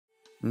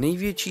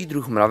Největší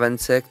druh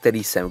mravence,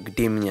 který jsem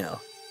kdy měl.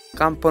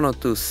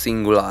 Camponotus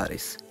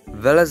singularis.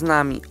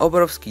 Veleznámý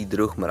obrovský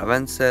druh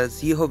mravence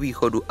z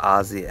jihovýchodu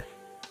Asie.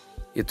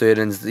 Je to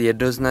jeden z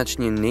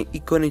jednoznačně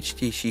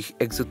nejikoničtějších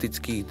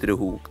exotických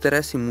druhů,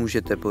 které si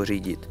můžete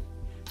pořídit.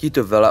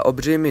 Tito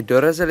veleobři mi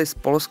dorazili z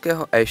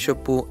polského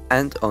e-shopu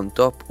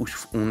AntsCzech už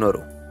v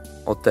únoru.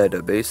 Od té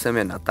doby jsem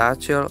je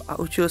natáčel a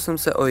učil jsem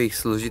se o jejich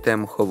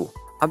složitém chovu,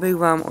 abych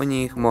vám o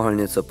nich mohl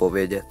něco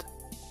povědět.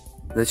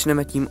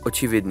 Začneme tím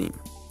očividným.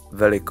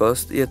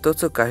 Velikost je to,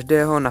 co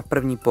každého na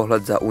první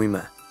pohled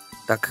zaujme.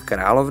 Tak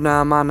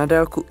Královna má na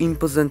délku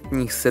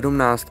impozantních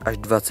 17 až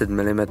 20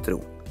 mm.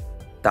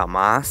 Ta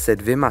má se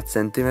 2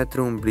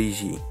 cm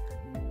blíží.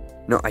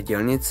 No a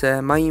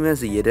dělnice mají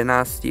mezi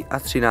 11 a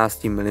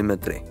 13 mm,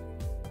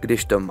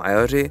 kdežto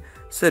majoři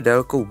se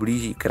délkou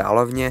blíží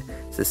Královně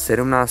se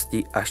 17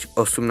 až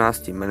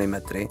 18 mm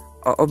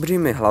a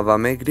obřími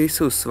hlavami, kde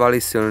jsou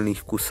svaly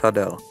silných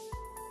kusadel.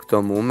 K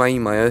tomu mají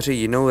majoři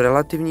jinou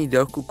relativní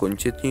délku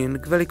končetin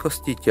k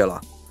velikosti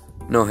těla.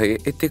 Nohy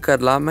i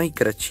tykadla mají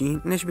kratší,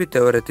 než by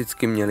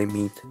teoreticky měly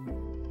mít.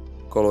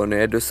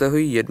 Kolonie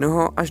dosahují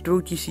 1 až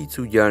 2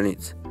 tisíců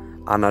dělnic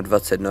a na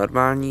 20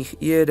 normálních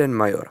je jeden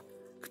major,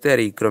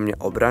 který kromě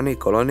obrany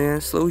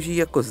kolonie slouží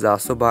jako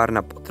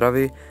zásobárna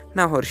potravy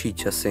na horší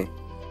časy.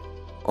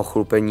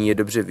 Ochlupení je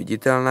dobře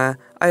viditelné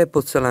a je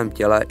po celém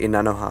těle i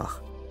na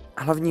nohách.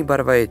 Hlavní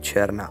barva je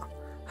černá,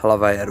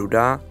 hlava je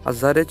rudá a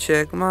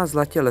zadeček má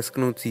zlatě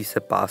lesknoucí se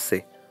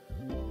pásy.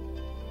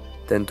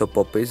 Tento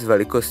popis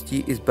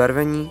velikostí i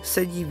zbarvení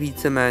sedí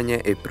víceméně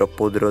i pro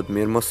podrod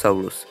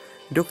Myrmosaurus,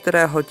 do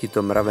kterého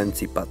tito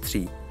mravenci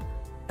patří.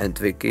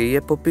 AntWiki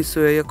je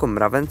popisuje jako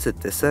mravence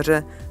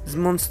tesaře s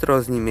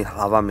monstrózními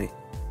hlavami.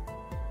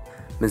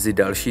 Mezi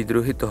další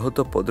druhy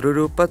tohoto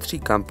podrodu patří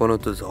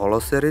Camponotus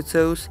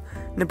holosericeus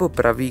nebo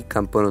pravý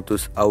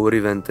Camponotus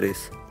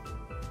auriventris.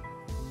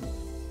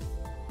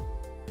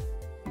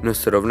 No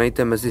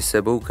srovnejte mezi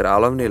sebou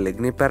královny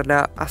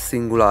ligniperda a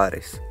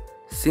Singularis.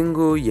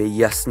 Singu je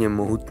jasně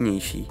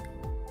mohutnější.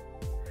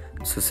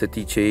 Co se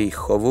týče jejich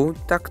chovu,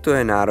 tak to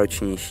je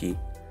náročnější.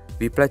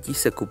 Vyplatí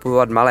se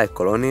kupovat malé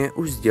kolonie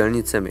už s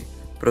dělnicemi,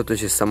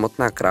 protože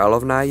samotná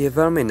královna je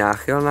velmi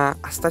náchylná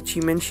a stačí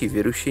menší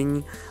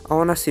vyrušení a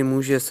ona si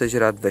může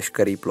sežrat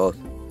veškerý plod.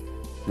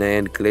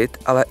 Nejen klid,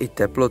 ale i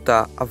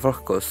teplota a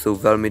vlhkost jsou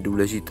velmi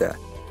důležité,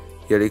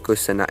 jelikož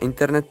se na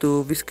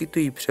internetu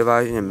vyskytují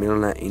převážně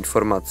mylné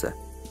informace.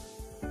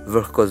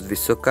 Vlhkost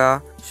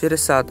vysoká,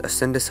 60 až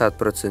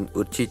 70%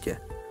 určitě,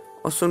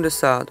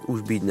 80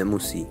 už být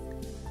nemusí.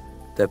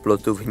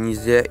 Teplotu v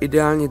hnízdě je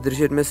ideálně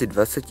držet mezi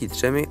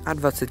 23 a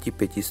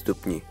 25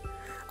 stupni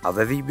a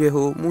ve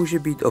výběhu může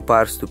být o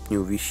pár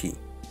stupňů vyšší.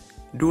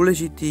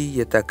 Důležitý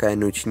je také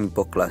noční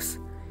pokles,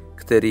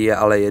 který je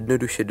ale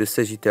jednoduše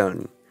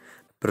dosažitelný,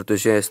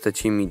 protože je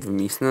stačí mít v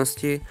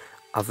místnosti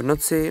a v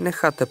noci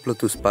nechat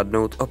teplotu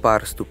spadnout o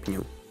pár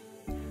stupňů.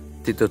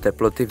 Tyto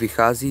teploty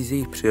vychází z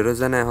jejich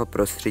přirozeného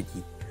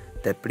prostředí,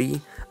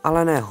 teplý,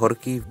 ale ne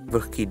horký,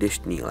 vlhký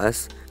deštný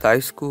les v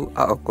Thajsku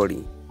a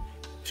okolí.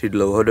 Při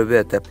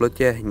dlouhodobé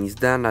teplotě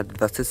hnízda nad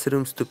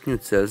 27 stupňů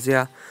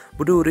Celsia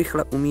budou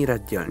rychle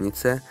umírat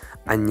dělnice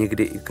a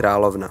někdy i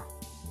královna.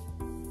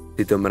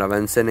 Tyto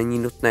mravence není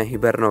nutné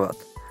hibernovat,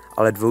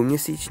 ale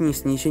 2měsíční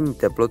snížení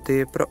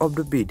teploty pro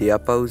období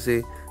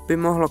diapauzy by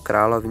mohlo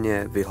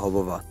královně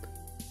vyhovovat.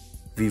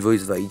 Vývoj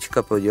z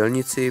vajíčka po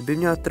dělnici by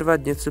měl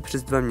trvat něco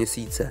přes 2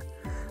 měsíce,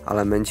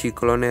 ale menší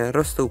kolonie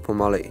rostou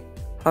pomaleji,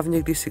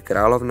 hlavně když si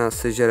královna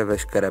sežere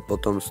veškeré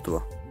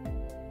potomstvo.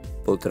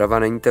 Potrava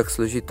není tak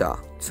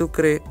složitá,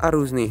 cukry a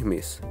různý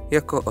hmyz,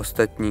 jako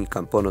ostatní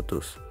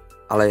Camponotus,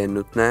 ale je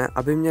nutné,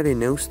 aby měli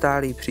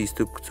neustálý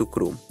přístup k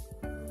cukrům.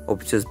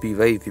 Občas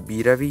bývají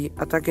vybíraví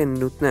a tak je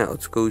nutné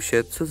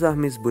odzkoušet, co za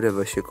hmyz bude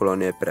vaše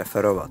kolonie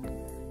preferovat.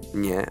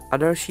 Mně a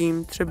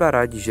dalším třeba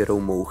rádi žerou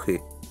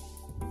mouchy.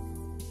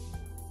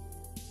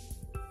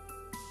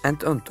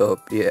 AntsCzech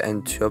je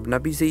e-shop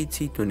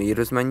nabízející tu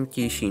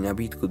nejrozmanitější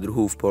nabídku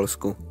druhů v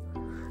Polsku.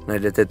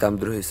 Najdete tam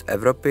druhy z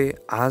Evropy,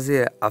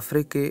 Asie,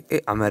 Afriky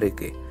i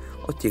Ameriky,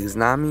 od těch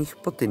známých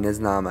po ty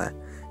neznámé,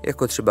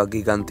 jako třeba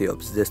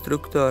Gigantiops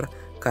destructor,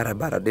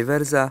 Carabara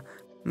diversa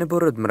nebo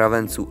rod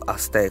mravenců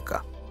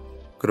Aztéka.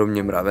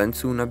 Kromě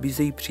mravenců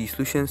nabízejí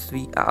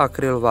příslušenství a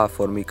akrylová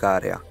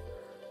formikária.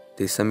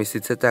 Ty se mi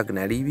sice tak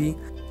nelíbí,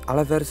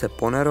 ale verze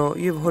Ponero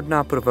je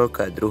vhodná pro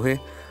velké druhy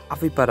a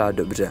vypadá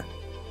dobře.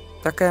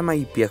 Také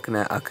mají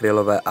pěkné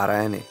akrylové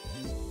arény.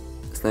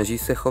 Snaží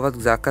se chovat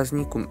k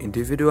zákazníkům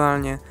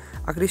individuálně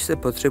a když se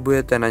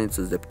potřebujete na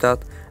něco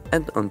zeptat,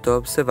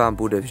 AntsCzech se vám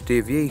bude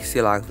vždy v jejich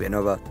silách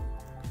věnovat.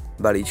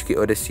 Balíčky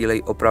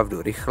odesílejí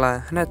opravdu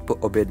rychle, hned po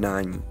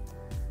objednání.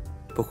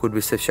 Pokud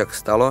by se však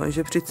stalo,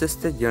 že při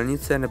cestě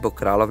dělnice nebo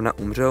královna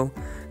umřou,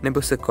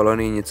 nebo se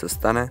kolonii něco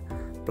stane,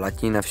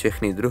 platí na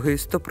všechny druhy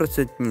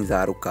 100%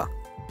 záruka.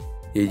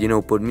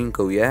 Jedinou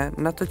podmínkou je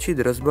natočit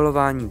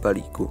rozbalování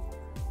balíku.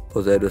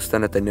 Poté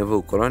dostanete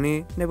novou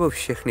kolonii nebo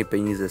všechny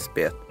peníze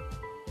zpět.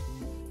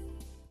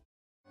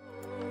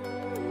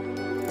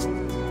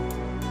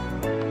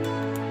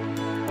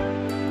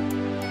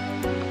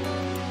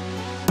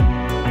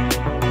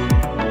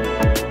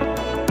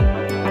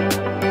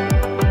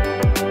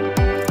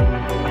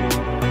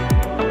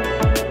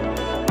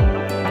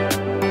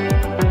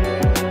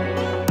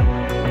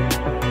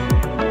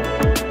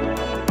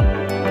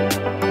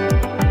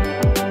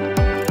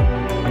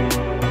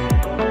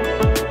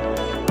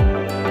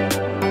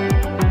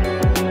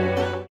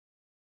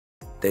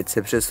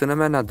 se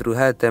přesuneme na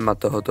druhé téma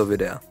tohoto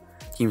videa.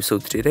 Tím jsou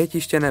 3D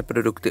tištěné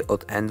produkty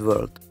od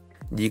AntWorld.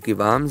 Díky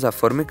vám za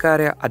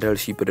formikária a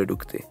další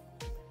produkty.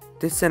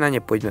 Teď se na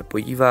ně pojďme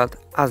podívat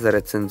a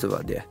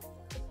zrecenzovat je.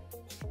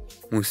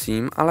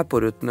 Musím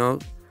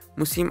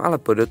ale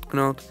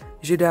podotknout,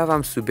 že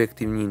dávám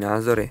subjektivní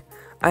názory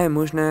a je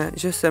možné,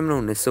 že se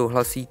mnou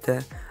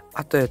nesouhlasíte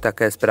a to je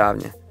také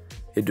správně.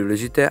 Je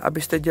důležité,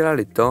 abyste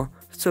dělali to,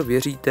 v co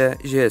věříte,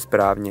 že je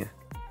správně.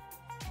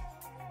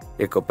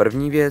 Jako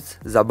první věc,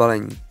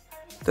 zabalení.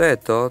 To je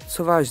to,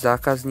 co váš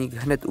zákazník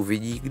hned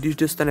uvidí, když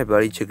dostane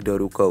balíček do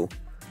rukou.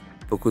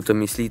 Pokud to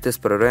myslíte s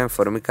prodejem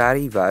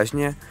formikárií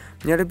vážně,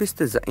 měli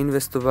byste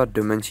zainvestovat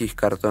do menších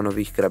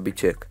kartonových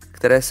krabiček,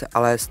 které se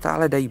ale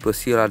stále dají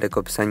posílat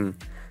jako psaní,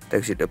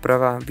 takže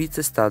doprava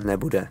více stát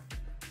nebude.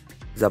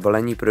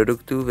 Zabalení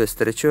produktů ve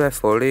stretchové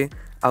folii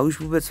a už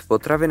vůbec v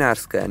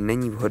potravinářské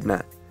není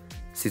vhodné.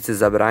 Sice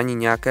zabrání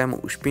nějakému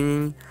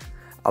ušpinění,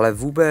 ale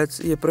vůbec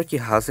je proti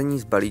házení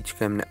s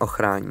balíčkem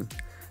neochrání,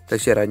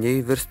 takže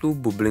raději vrstvu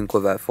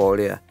bublinkové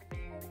folie.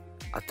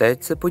 A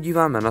teď se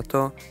podíváme na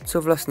to,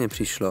 co vlastně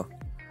přišlo.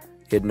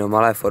 Jedno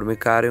malé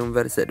formikárium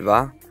verze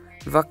 2,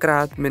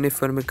 2x mini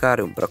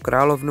formikárium pro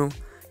Královnu,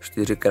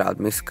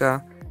 4x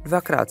miska,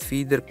 2x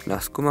feeder na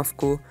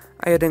zkumavku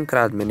a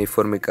 1x mini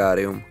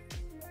formikárium.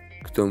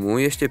 K tomu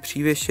ještě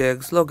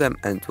přívěšek s logem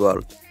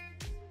AntWorld.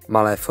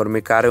 Malé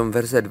formikárium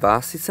verze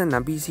 2 sice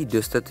nabízí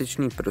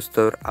dostatečný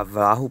prostor a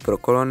váhu pro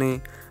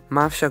kolonii,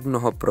 má však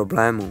mnoho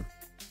problémů.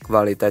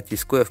 Kvalita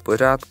tisku je v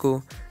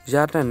pořádku,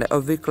 žádné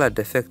neobvyklé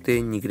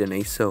defekty nikde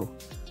nejsou.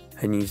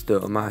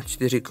 Hnízdo má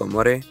 4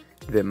 komory,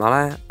 2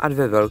 malé a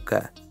 2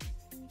 velké.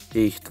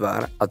 Jejich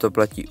tvar, a to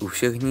platí u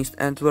všech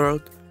hnízd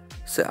AntWorld,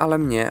 se ale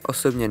mně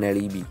osobně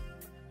nelíbí.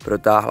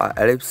 Protáhlá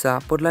elipsa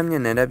podle mě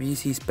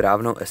nenabízí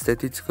správnou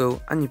estetickou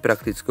ani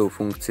praktickou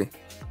funkci.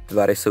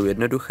 Tvary jsou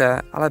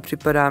jednoduché, ale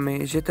připadá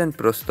mi, že ten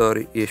prostor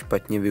je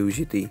špatně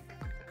využitý.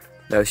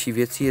 Další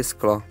věcí je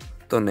sklo.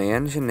 To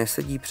nejen, že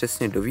nesedí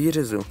přesně do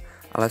výřezu,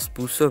 ale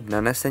způsob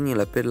nanesení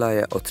lepidla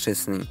je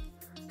otřesný.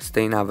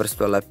 Stejná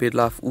vrstva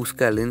lepidla v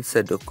úzké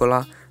lince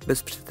dokola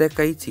bez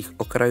přetékajících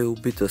okrajů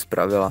by to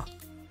spravila.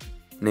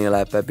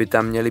 Nejlépe by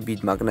tam měly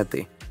být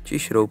magnety, či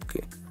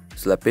šroubky.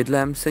 S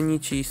lepidlem se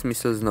ničí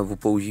smysl znovu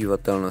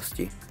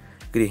používatelnosti,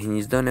 kdy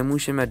hnízdo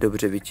nemůžeme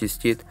dobře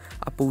vyčistit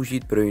a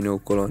použít pro jinou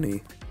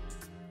kolonii.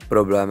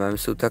 Problémem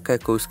jsou také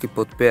kousky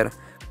podpěr,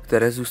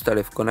 které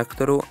zůstaly v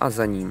konektoru a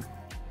za ním.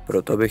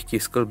 Proto bych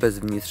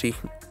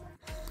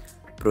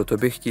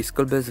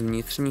tiskl bez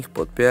vnitřních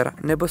podpěr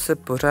nebo se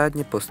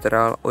pořádně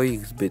postaral o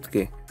jejich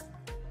zbytky.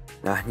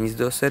 Na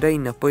hnízdo se dají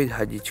napojit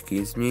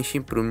hadičky s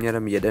vnějším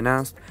průměrem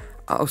 11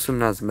 a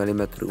 18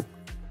 mm.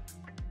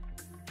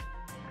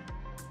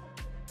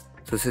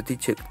 Co se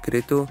týče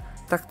krytu,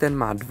 tak ten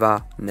má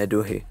 2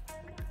 neduhy.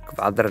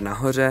 Kvádr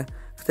nahoře,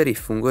 který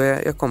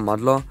funguje jako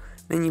madlo,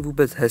 není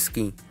vůbec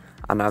hezký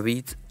a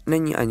navíc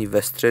není ani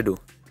ve středu.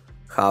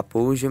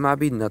 Chápu, že má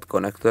být nad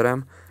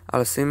konektorem,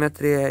 ale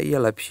symetrie je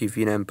lepší v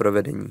jiném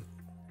provedení.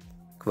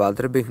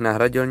 Kvádr bych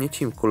nahradil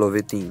něčím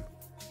kulovitým.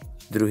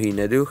 Druhý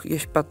neduh je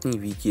špatný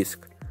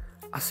výtisk.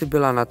 Asi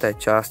byla na té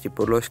části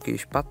podložky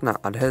špatná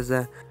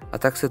adheze a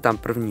tak se tam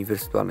první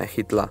vrstva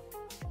nechytla.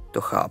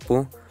 To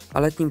chápu,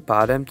 ale tím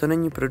pádem to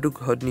není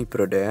produkt hodný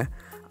prodeje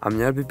a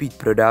měl by být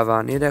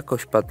prodáván jen jako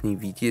špatný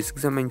výtisk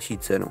za menší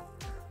cenu.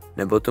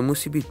 Nebo to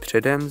musí být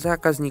předem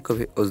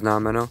zákazníkovi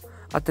oznámeno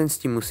a ten s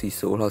tím musí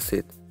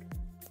souhlasit.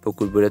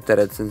 Pokud budete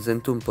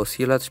recenzentům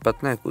posílat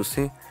špatné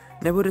kusy,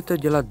 nebude to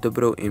dělat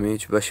dobrou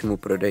image vašemu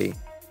prodeji.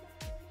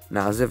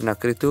 Název na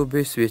krytu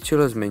by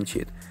svědčilo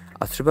zmenšit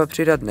a třeba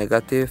přidat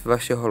negativ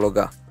vašeho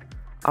loga.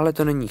 Ale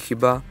to není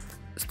chyba,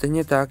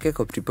 stejně tak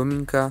jako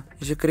připomínka,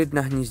 že kryt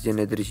na hnízdě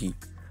nedrží.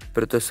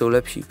 Proto jsou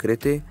lepší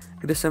kryty,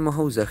 kde se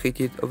mohou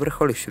zachytit o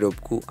vrcholy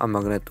šroubků a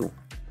magnetů.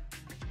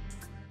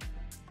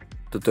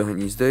 Toto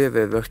hnízdo je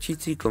ve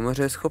vlhčící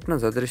komoře schopno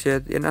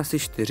zadržet jen asi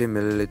 4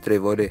 ml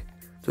vody.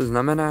 To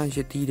znamená,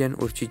 že týden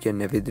určitě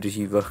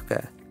nevydrží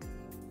vlhké.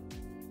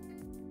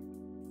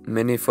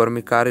 Mini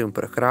formikárium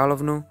pro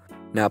Královnu.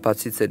 Nápad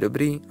sice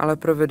dobrý, ale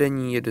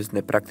provedení je dost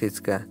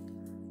nepraktické.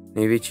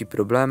 Největší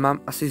problém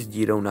mám asi s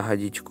dírou na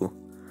hadičku.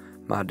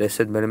 Má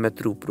 10 mm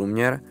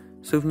průměr,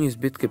 jsou v ní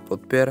zbytky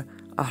podpěr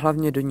a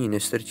hlavně do ní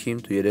nestrčím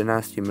tu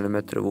 11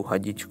 mm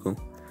hadičku,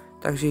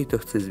 takže ji to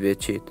chci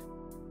zvětšit.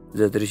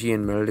 Zadrží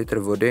jen mililitr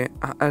vody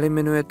a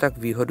eliminuje tak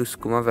výhodu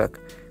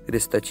zkumavek, kdy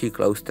stačí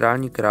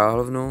klaustrální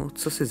královnu,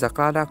 co si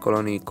zakládá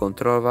kolonii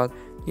kontrolovat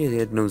jen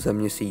jednou za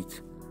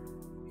měsíc.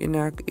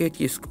 Jinak je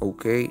tisk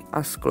OK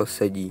a sklo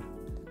sedí.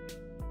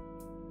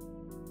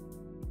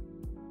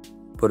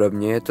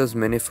 Podobně je to s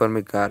mini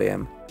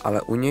formikáriem,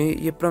 ale u něj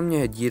je pro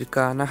mě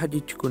dírka na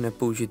hadičku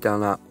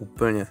nepoužitelná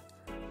úplně.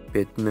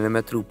 5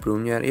 mm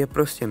průměr je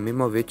prostě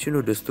mimo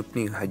většinu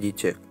dostupných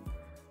hadiček.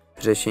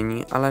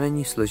 Řešení ale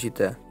není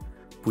složité.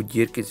 Buď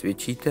dírky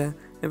zvětšíte,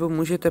 nebo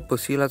můžete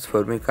posílat z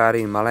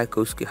formikárií malé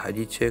kousky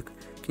hadiček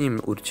k nim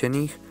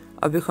určených,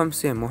 abychom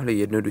si je mohli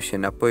jednoduše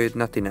napojit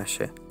na ty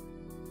naše.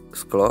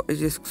 Sklo i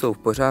disk jsou v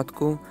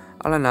pořádku,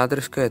 ale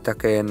nádržka je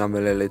také 1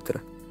 ml.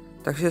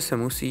 takže se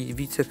musí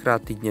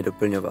vícekrát týdně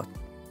doplňovat.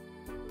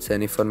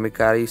 Ceny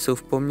formikárií jsou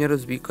v poměru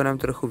s výkonem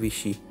trochu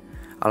vyšší,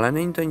 ale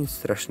není to nic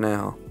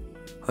strašného.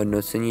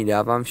 Hodnocení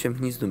dávám všem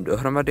hnízdům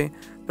dohromady,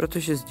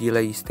 protože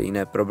sdílejí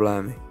stejné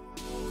problémy.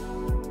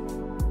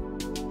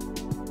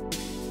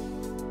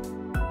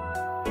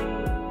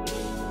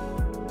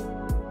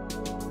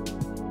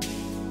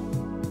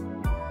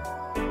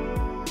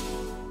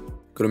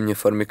 Kromě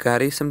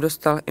formikárií jsem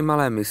dostal i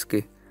malé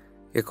misky.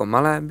 Jako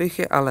malé bych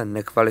je ale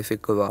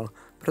nekvalifikoval,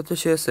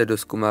 protože se do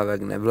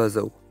skumávek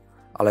nevlezou.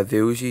 Ale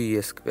využijí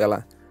je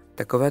skvěle.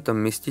 Takovéto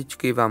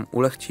mističky vám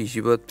ulehčí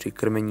život při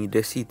krmení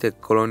desítek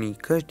kolonií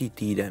každý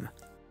týden.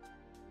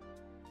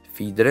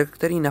 Feeder,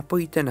 který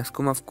napojíte na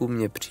skumavku,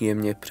 mě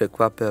příjemně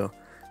překvapil.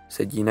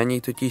 Sedí na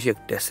něj totiž jak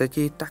 10,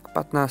 tak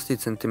 15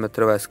 cm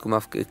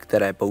skumavky,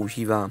 které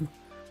používám.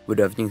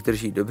 Voda v nich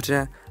drží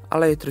dobře,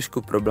 ale je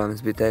trošku problém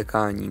s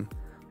vytékáním.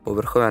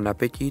 Povrchové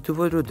napětí tu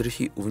vodu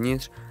drží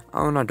uvnitř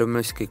a ona do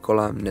misky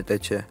kolem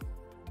neteče.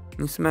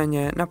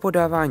 Nicméně na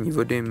podávání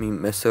vody mým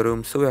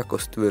mesorům jsou jako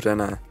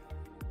stvořené.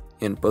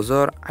 Jen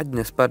pozor, ať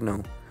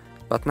nespadnou.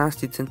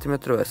 15 cm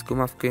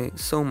skumavky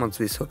jsou moc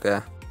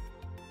vysoké.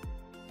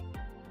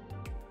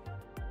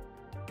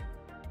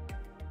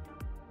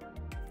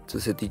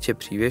 Co se týče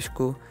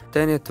přívěšku,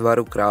 ten je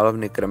tvaru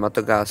královny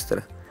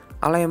krematogástr,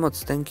 ale je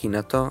moc tenký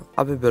na to,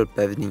 aby byl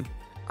pevný.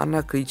 A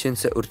na klíčen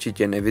se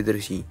určitě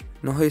nevydrží,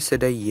 nohy se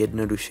dají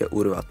jednoduše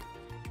urvat.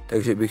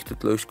 Takže bych tu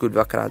tloušťku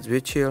dvakrát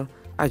zvětšil,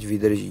 ať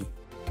vydrží.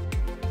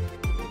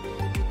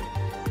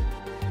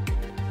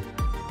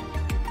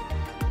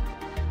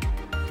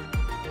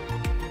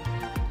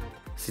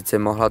 Sice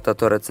mohla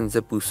tato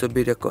recenze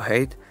působit jako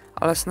hejt,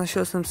 ale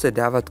snažil jsem se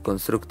dávat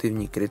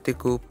konstruktivní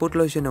kritiku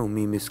podloženou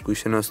mými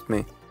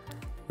zkušenostmi.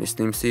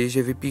 Myslím si,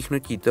 že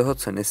vypíchnutí toho,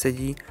 co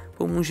nesedí,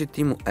 pomůže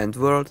týmu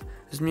AntWorld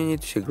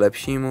změnit vše k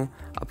lepšímu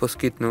a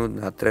poskytnout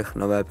na trh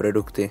nové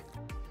produkty.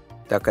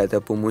 Také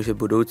to pomůže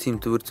budoucím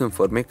tvůrcům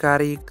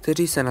formikárií,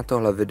 kteří se na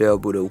tohle video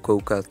budou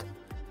koukat.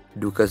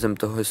 Důkazem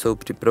toho jsou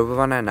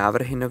připravované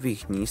návrhy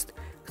nových hnízd,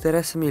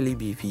 které se mi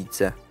líbí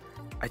více.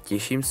 A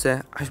těším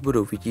se, až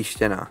budou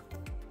vytištěná.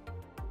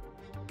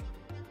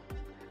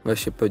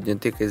 Vaše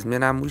podněty ke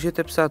změnám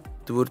můžete psát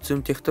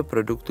tvůrcům těchto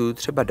produktů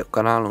třeba do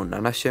kanálu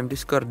na našem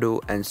Discordu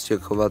AntsCzech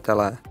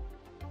chovatelé.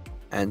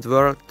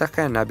 AntWorld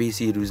také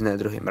nabízí různé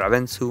druhy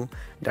mravenců,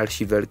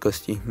 další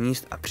velikosti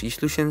hnízd a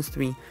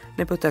příslušenství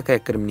nebo také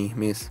krmný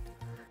hmyz.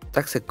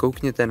 Tak se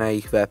koukněte na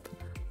jejich web,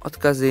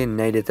 odkazy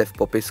najdete v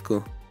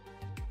popisku.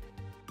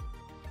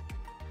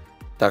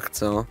 Tak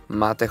co,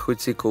 máte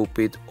chuť si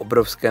koupit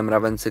obrovské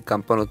mravence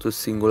Camponotus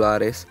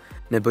Singularis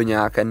nebo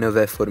nějaké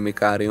nové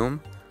formikárium?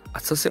 A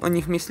co si o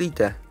nich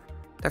myslíte?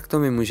 Tak to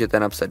mi můžete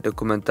napsat do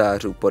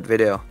komentářů pod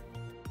video.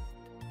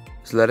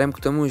 Vzhledem k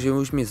tomu, že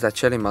už mi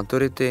začaly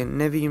maturity,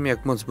 nevím,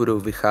 jak moc budou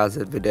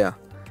vycházet videa,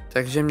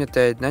 takže mě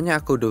teď na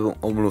nějakou dobu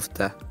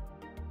omluvte.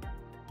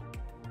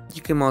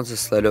 Díky moc za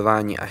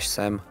sledování až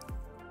sem.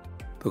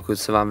 Pokud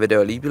se vám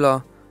video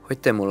líbilo,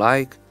 hoďte mu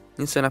like,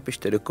 něco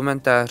napište do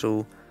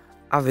komentářů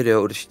a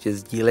video určitě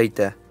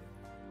sdílejte.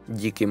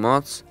 Díky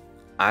moc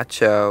a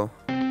čau.